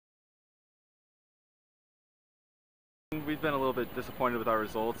we've been a little bit disappointed with our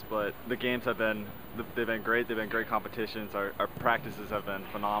results, but the games have been great. They've been great competitions. Our practices have been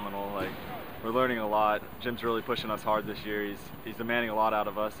phenomenal. Like, we're learning a lot. Jim's really pushing us hard this year. He's demanding a lot out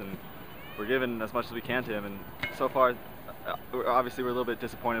of us, and we're giving as much as we can to him. And so far, obviously we're a little bit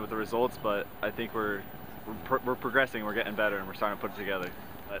disappointed with the results, but I think we're progressing. We're getting better, and we're starting to put it together.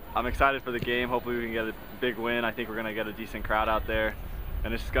 But I'm excited for the game. Hopefully we can get a big win. I think we're going to get a decent crowd out there,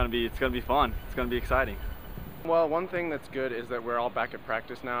 and it's going to be fun. It's going to be exciting. Well, one thing that's good is that we're all back at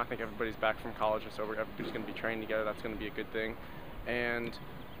practice now. I think everybody's back from college, so everybody's going to be training together. That's going to be a good thing. And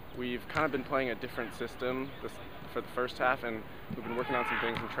we've kind of been playing a different system for the first half, and we've been working on some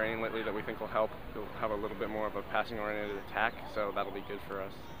things in training lately that we think will help. We'll have a little bit more of a passing-oriented attack, so that'll be good for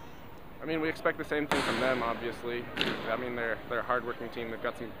us. I mean, we expect the same thing from them, obviously. I mean, they're a hard-working team. They've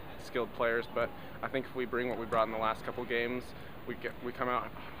got some skilled players, but I think if we bring what we brought in the last couple games, we come out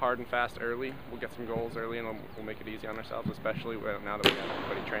hard and fast early. We'll get some goals early, and we'll make it easy on ourselves, especially now that we have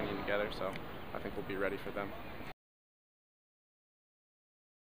everybody training together. So I think we'll be ready for them.